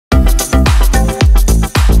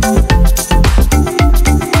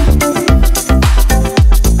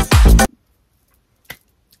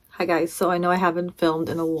Hi guys, so I know I haven't filmed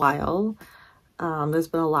in a while. There's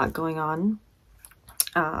been a lot going on.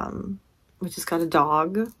 We just got a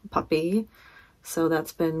dog, puppy, so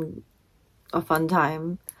that's been a fun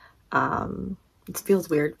time. It feels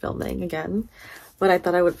weird filming again, but I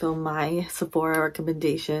thought I would film my Sephora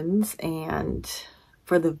recommendations and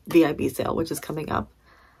for the VIB sale, which is coming up.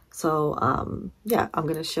 So yeah, I'm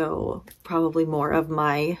gonna show probably more of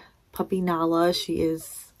my puppy Nala. She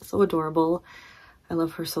is so adorable. I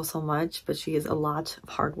love her so much, but she is a lot of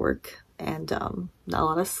hard work and not a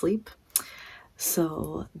lot of sleep.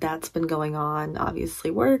 So that's been going on, obviously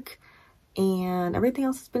work, and everything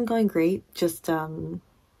else has been going great. Just haven't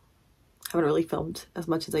really filmed as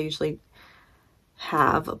much as I usually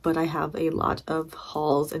have, but I have a lot of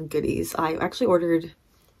hauls and goodies. I actually ordered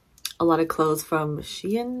a lot of clothes from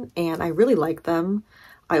Shein and I really like them.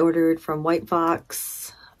 I ordered from White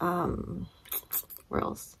Fox, where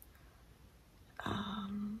else?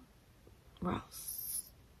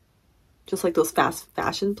 Just like those fast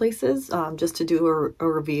fashion places, just to do a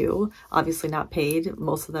review. Obviously not paid,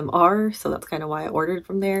 most of them are, so that's kind of why I ordered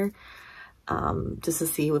from there, just to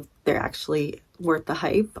see if they're actually worth the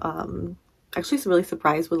hype. Actually really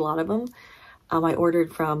surprised with a lot of them. I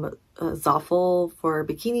ordered from Zoffel for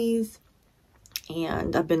bikinis,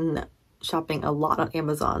 and I've been shopping a lot on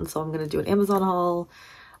Amazon, so I'm gonna do an Amazon haul,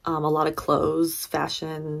 a lot of clothes,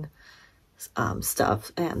 fashion,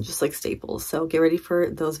 stuff, and just like staples. So get ready for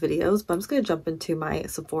those videos, but I'm just going to jump into my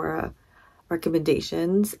Sephora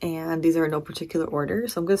recommendations, and these are in no particular order.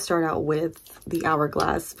 So I'm going to start out with the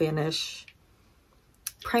Hourglass Vanish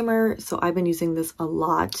primer. So I've been using this a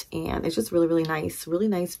lot and it's just really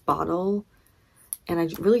nice bottle, and I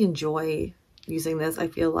really enjoy using this. I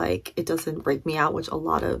feel like it doesn't break me out, which a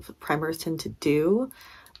lot of primers tend to do.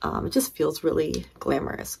 It just feels really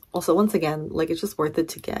glamorous. Also, once again, like, it's just worth it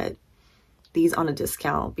to get these on a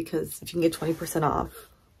discount, because if you can get 20% off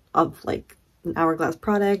of like an Hourglass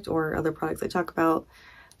product or other products I talk about,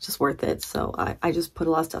 it's just worth it. So I just put a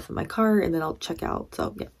lot of stuff in my cart and then I'll check out.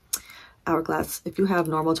 So yeah, Hourglass, if you have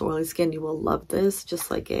normal to oily skin, you will love this.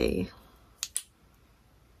 Just like a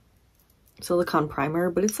silicone primer,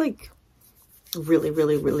 but it's like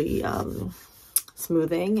really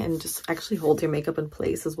smoothing and just actually holds your makeup in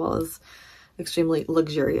place, as well as extremely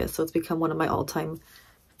luxurious. So it's become one of my all-time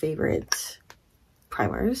favorite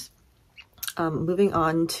primers. Moving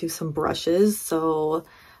on to some brushes. So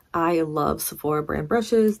I love Sephora brand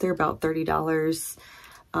brushes. They're about $30.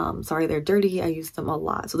 Sorry, they're dirty. I use them a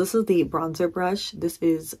lot. So this is the bronzer brush. This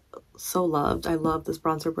is so loved. I love this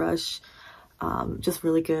bronzer brush. Just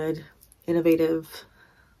really good, innovative,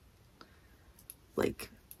 like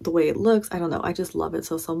the way it looks. I don't know. I just love it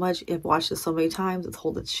so much. I've washed this so many times. It's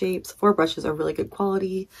hold its shape. Sephora brushes are really good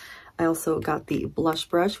quality. I also got the blush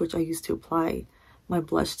brush, which I used to apply my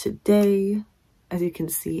blush today. As you can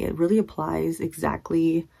see, it really applies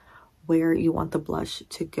exactly where you want the blush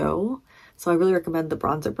to go. So I really recommend the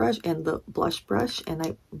bronzer brush and the blush brush, and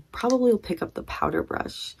I probably will pick up the powder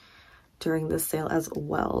brush during this sale as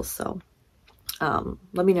well. So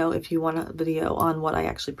let me know if you want a video on what I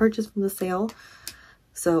actually purchased from the sale.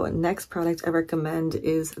 So next product I recommend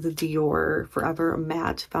is the Dior Forever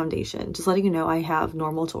Matte Foundation. Just letting you know, I have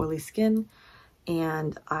normal to oily skin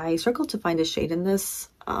and I struggled to find a shade in this.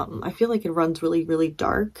 I feel like it runs really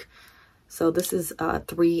dark. So this is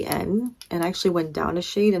 3N, and I actually went down a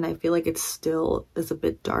shade and I feel like it still is a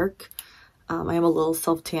bit dark. I am a little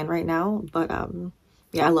self-tan right now, but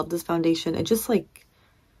yeah, I love this foundation. It just like,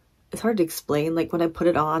 it's hard to explain. Like when I put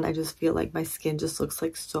it on, I just feel like my skin just looks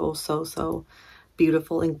like so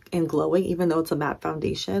beautiful and glowing, even though it's a matte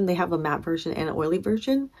foundation. They have a matte version and an oily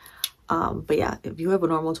version. But yeah, if you have a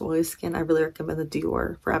normal to oily skin, I really recommend the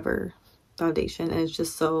Dior Forever foundation. And it's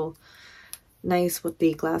just so nice with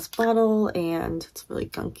the glass bottle, and it's really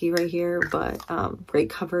gunky right here, but great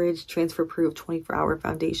coverage, transfer proof, 24-hour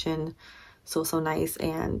foundation. So nice.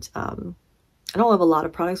 And I don't have a lot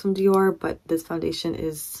of products from Dior, but this foundation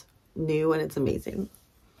is new and it's amazing.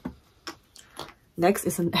 Next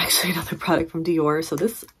is actually another product from Dior. So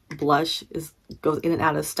this blush goes in and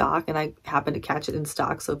out of stock, and I happen to catch it in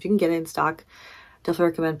stock. So if you can get it in stock,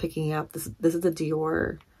 definitely recommend picking it up. This is the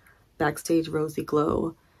Dior Backstage Rosy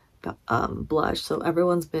Glow blush. So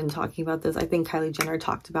everyone's been talking about this. I think Kylie Jenner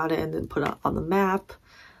talked about it and then put it on the map.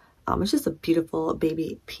 It's just a beautiful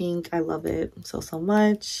baby pink. I love it so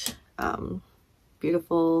much.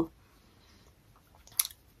 Beautiful.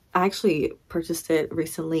 I actually purchased it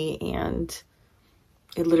recently and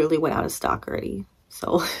it literally went out of stock already.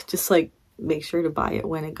 So just like make sure to buy it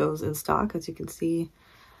when it goes in stock. As you can see,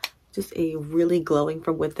 just a really glowing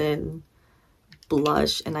from within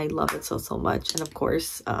blush, and I love it so much. And of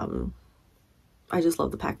course, I just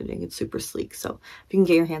love the packaging. It's super sleek. So if you can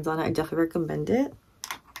get your hands on it, I definitely recommend it.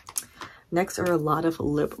 Next are a lot of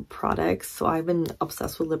lip products. So I've been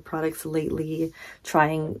obsessed with lip products lately,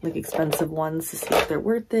 trying like expensive ones to see if they're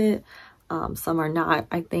worth it. Some are not,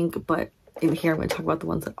 I think, but in here I'm going to talk about the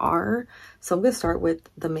ones that are. So I'm going to start with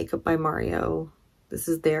the Makeup by Mario. This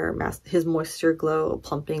is their his Moisture Glow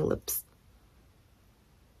Plumping Lip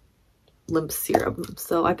Serum.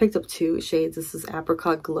 So I picked up 2 shades. This is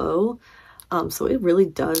Apricot Glow. So it really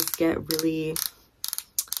does get really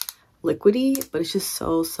liquidy, but it's just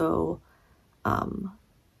so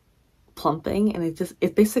plumping, and it's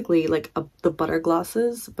basically like the butter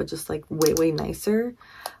glosses, but just like way nicer.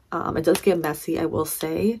 It does get messy, I will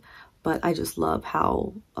say, but I just love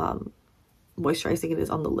how moisturizing it is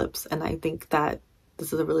on the lips, and I think that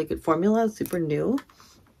this is a really good formula. It's super new.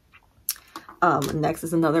 Next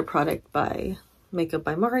is another product by Makeup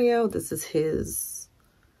by Mario. This is his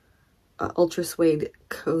Ultra Suede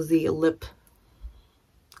Cozy Lip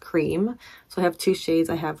Cream. So I have 2 shades.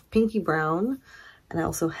 I have Pinky Brown, and I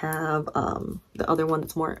also have the other one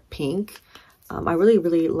that's more pink. I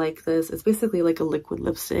really like this. It's basically like a liquid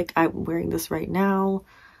lipstick. I'm wearing this right now.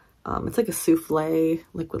 It's like a souffle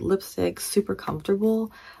liquid lipstick, super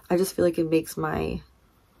comfortable. I just feel like it makes my,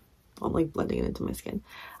 I'm like blending it into my skin.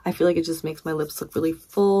 I feel like it just makes my lips look really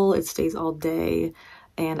full. It stays all day,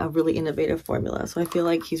 and a really innovative formula. So I feel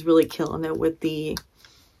like he's really killing it with the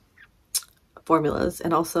formulas.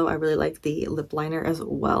 And also I really like the lip liner as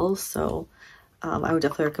well. So I would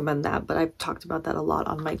definitely recommend that, but I've talked about that a lot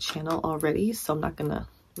on my channel already, so I'm not gonna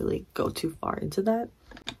really go too far into that.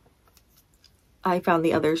 I found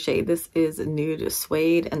the other shade. This is Nude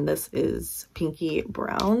Suede, and this is Pinky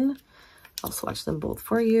Brown. I'll swatch them both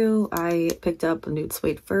for you. I picked up Nude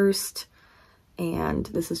Suede first, and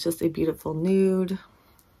this is just a beautiful nude.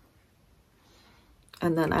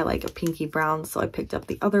 And then I like a Pinky Brown, so I picked up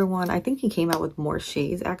the other one. I think he came out with more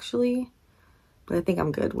shades actually, but I think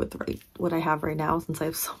I'm good with what I have right now, since I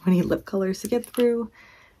have so many lip colors to get through.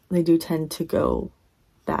 They do tend to go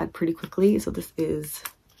bad pretty quickly. So this is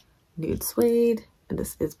Nude Suede, and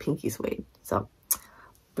this is Pinky Suede. So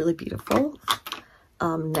really beautiful.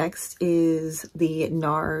 Next is the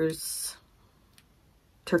NARS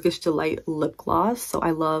Turkish Delight Lip Gloss. So I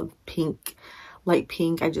love pink, light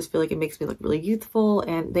pink. I just feel like it makes me look really youthful,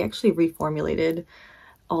 and they actually reformulated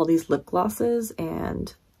all these lip glosses,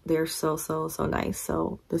 and they're so nice.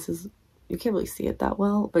 So this is, you can't really see it that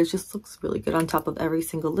well, but it just looks really good on top of every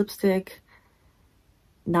single lipstick.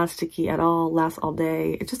 Not sticky at all, lasts all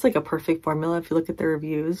day. It's just like a perfect formula. If you look at the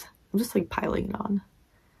reviews, I'm just like piling it on.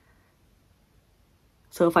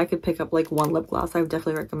 So if I could pick up like one lip gloss, I would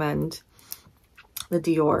definitely recommend the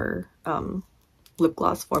Dior lip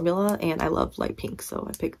gloss formula, and I love light pink, so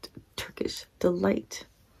I picked Turkish Delight.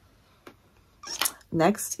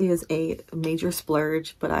 Next is a major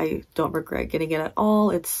splurge, but I don't regret getting it at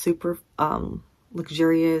all. It's super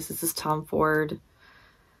luxurious. This is Tom Ford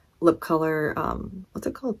lip color, what's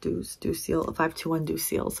it called? Ducile, 521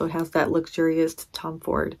 Ducile. So it has that luxurious Tom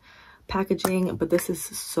Ford packaging, but this is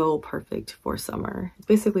so perfect for summer. It's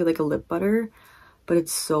basically like a lip butter, but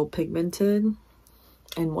it's so pigmented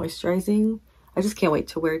and moisturizing. I just can't wait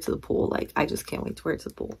to wear it to the pool. Like, I just can't wait to wear it to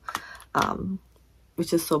the pool.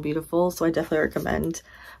 Which is so beautiful. So I definitely recommend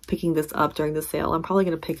picking this up during the sale. I'm probably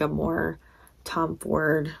going to pick up more Tom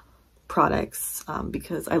Ford products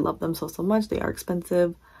because I love them so much. They are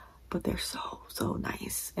expensive, but they're so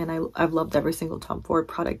nice. And I've loved every single Tom Ford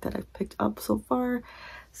product that I've picked up so far.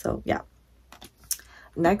 So yeah.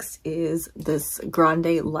 Next is this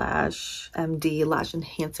Grande Lash MD Lash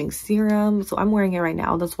Enhancing Serum. So I'm wearing it right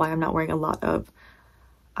now. That's why I'm not wearing a lot of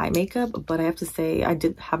eye makeup, but I have to say I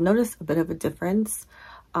did have noticed a bit of a difference.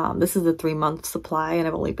 This is a 3-month supply, and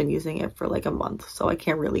I've only been using it for like a month, so I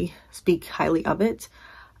can't really speak highly of it.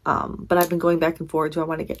 But I've been going back and forth. Do I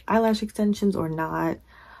want to get eyelash extensions or not?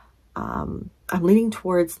 I'm leaning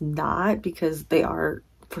towards not, because they are,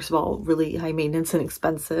 first of all, really high maintenance and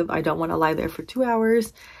expensive. I don't want to lie there for 2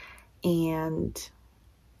 hours, and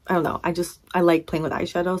I don't know. I like playing with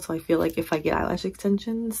eyeshadow, so I feel like if I get eyelash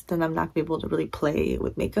extensions, then I'm not gonna be able to really play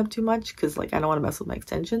with makeup too much, because like I don't want to mess with my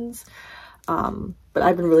extensions. But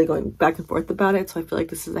I've been really going back and forth about it, so I feel like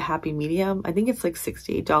this is a happy medium. I think it's like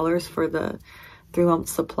 $68 for the 3-month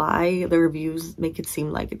supply. The reviews make it seem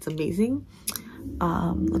like it's amazing.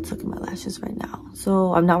 Let's look at my lashes right now.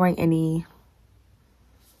 So I'm not wearing any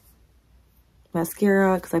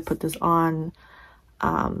mascara because I put this on.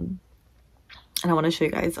 And I want to show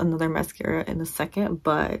you guys another mascara in a second,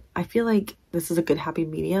 but I feel like this is a good happy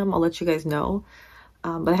medium. I'll let you guys know.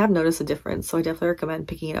 but I have noticed a difference, so I definitely recommend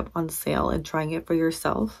picking it up on sale and trying it for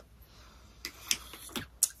yourself.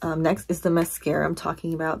 Next is the mascara I'm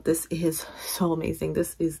talking about. This is so amazing.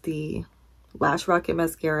 This is the Lash Rocket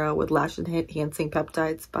Mascara with Lash Enhancing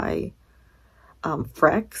Peptides by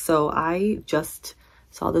Freck. So I just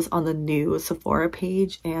saw this on the new Sephora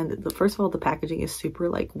page, and first of all, the packaging is super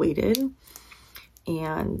like weighted,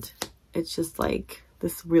 and it's just like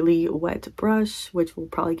this really wet brush, which will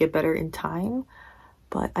probably get better in time.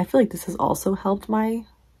 But I feel like this has also helped my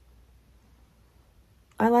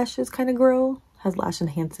eyelashes kind of grow. Has lash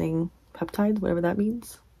enhancing peptides, whatever that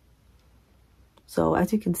means. So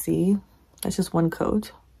as you can see, that's just one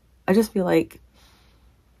coat. I just feel like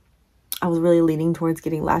I was really leaning towards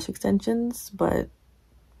getting lash extensions, but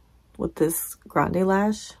with this Grande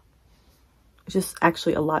Lash, it's just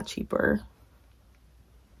actually a lot cheaper.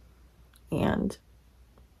 And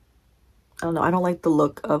I don't know, I don't like the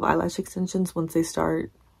look of eyelash extensions once they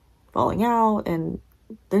start falling out, and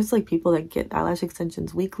there's like people that get eyelash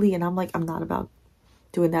extensions weekly, and I'm like, I'm not about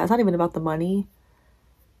doing that. It's not even about the money,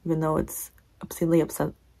 even though it's obscenely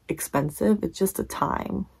expensive. It's just a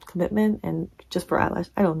time commitment, and just for eyelash,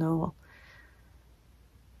 I don't know.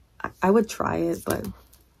 I would try it, but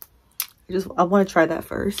I want to try that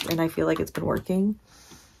first, and I feel like it's been working.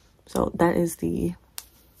 So that is the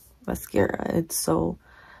mascara. It's so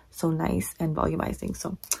nice and volumizing.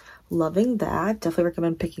 So loving that. Definitely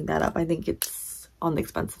recommend picking that up. I think it's on the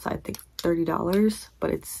expensive side. I think $30,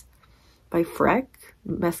 but it's by Freck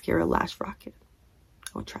Mascara Lash Rocket.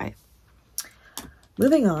 I'll try it.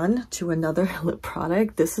 Moving on to another lip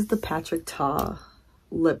product. This is the Patrick Ta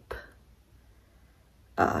lip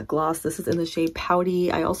gloss. This is in the shade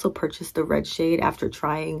Pouty. I also purchased the red shade after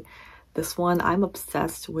trying this one. I'm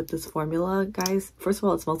obsessed with this formula, guys. First of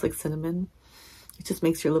all, it smells like cinnamon. It just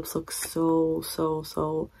makes your lips look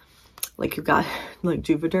so like you got like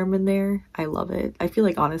Juvederm in there. I love it. I feel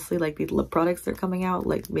like honestly, like these lip products that are coming out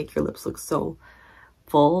like make your lips look so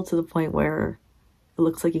full to the point where it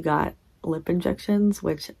looks like you got lip injections,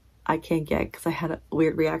 which I can't get because I had a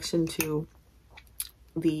weird reaction to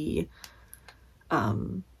the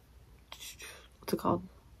what's it called,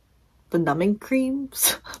 the numbing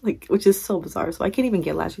creams, like, which is so bizarre. So I can't even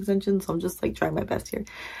get lash extensions, so I'm just like trying my best here.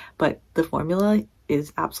 But the formula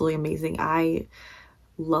is absolutely amazing. I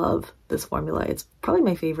love this formula. It's probably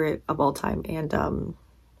my favorite of all time, and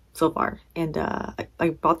so far. And I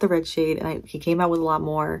bought the red shade, and he came out with a lot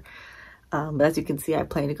more, but as you can see, I have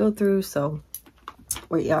plenty to go through, so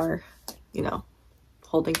we are, you know,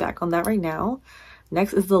 holding back on that right now.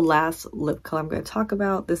 Next is the last lip color I'm going to talk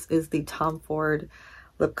about. This is the Tom Ford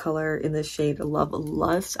lip color in the shade Love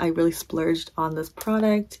Lust. I really splurged on this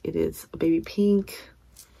product. It is a baby pink.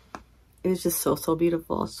 It is just so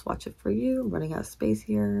beautiful. I'll just swatch it for you. I'm running out of space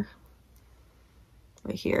here.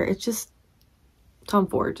 Right here. It's just, Tom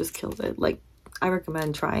Ford just kills it. Like, I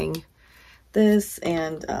recommend trying this,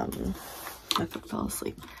 and I fell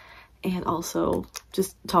asleep. And also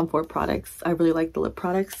just Tom Ford products. I really like the lip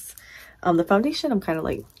products. The foundation I'm kind of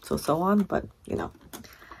like so on, but you know.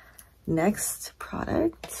 Next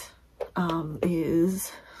product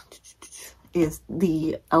is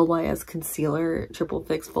the LYS Concealer Triple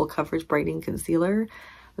Fix Full Coverage Brightening Concealer.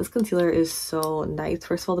 This concealer is so nice.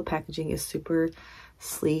 First of all, the packaging is super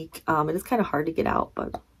sleek. It is kind of hard to get out,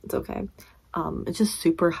 but it's okay. It's just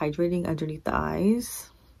super hydrating underneath the eyes,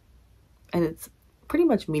 and it's pretty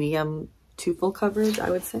much medium to full coverage,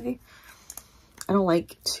 I would say. I don't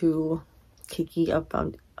like too cakey up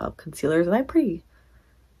concealers, and I have pretty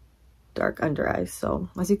dark under eyes, so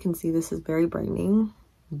as you can see, this is very brightening,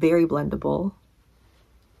 very blendable.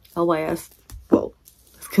 LYS, whoa,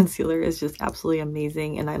 this concealer is just absolutely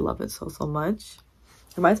amazing, and I love it so much.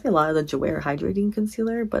 It reminds me a lot of the Jouer hydrating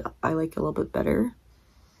concealer, but I like it a little bit better,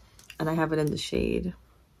 and I have it in the shade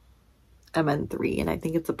MN3, and I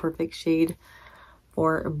think it's a perfect shade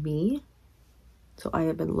for me. So I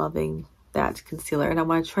have been loving that concealer, and I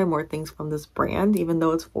want to try more things from this brand, even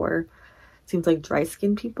though it's for, seems like, dry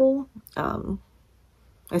skin people.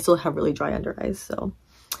 I still have really dry under eyes, so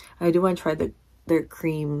I do want to try their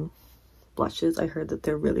cream blushes. I heard that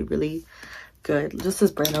they're really good. Just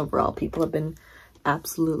this brand overall, people have been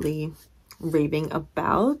absolutely raving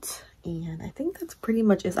about, and I think that's pretty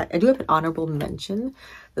much it. I do have an honorable mention.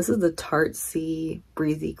 This is the Tarte C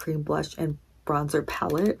Breezy Cream Blush and Bronzer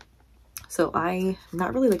Palette. So I'm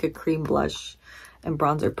not really like a cream blush and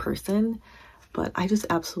bronzer person, but I just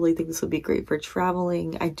absolutely think this would be great for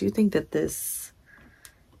traveling. I do think that this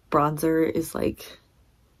bronzer is like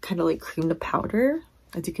kind of like cream to powder.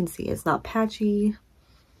 As you can see, it's not patchy.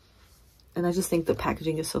 And I just think the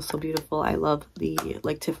packaging is so beautiful. I love the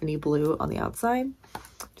like Tiffany blue on the outside,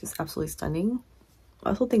 just absolutely stunning. I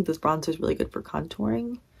also think this bronzer is really good for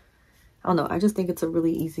contouring. I don't know, I just think it's a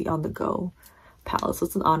really easy on the go palette. So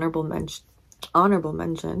it's an honorable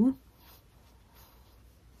mention.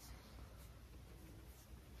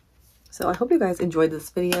 So I hope you guys enjoyed this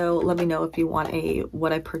video. Let me know if you want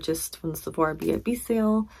what I purchased from the Sephora VIB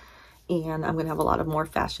sale. And I'm gonna have a lot of more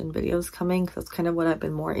fashion videos coming, because that's kind of what I've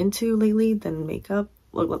been more into lately than makeup.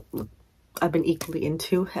 Look, I've been equally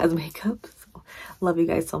into as makeup. So love you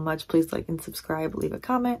guys so much. Please like and subscribe, leave a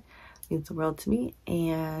comment. It means the world to me,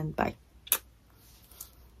 and bye.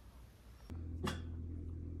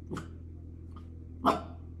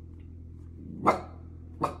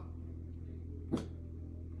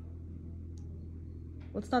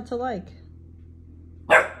 What's not to like?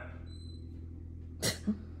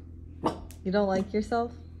 You don't like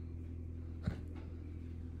yourself?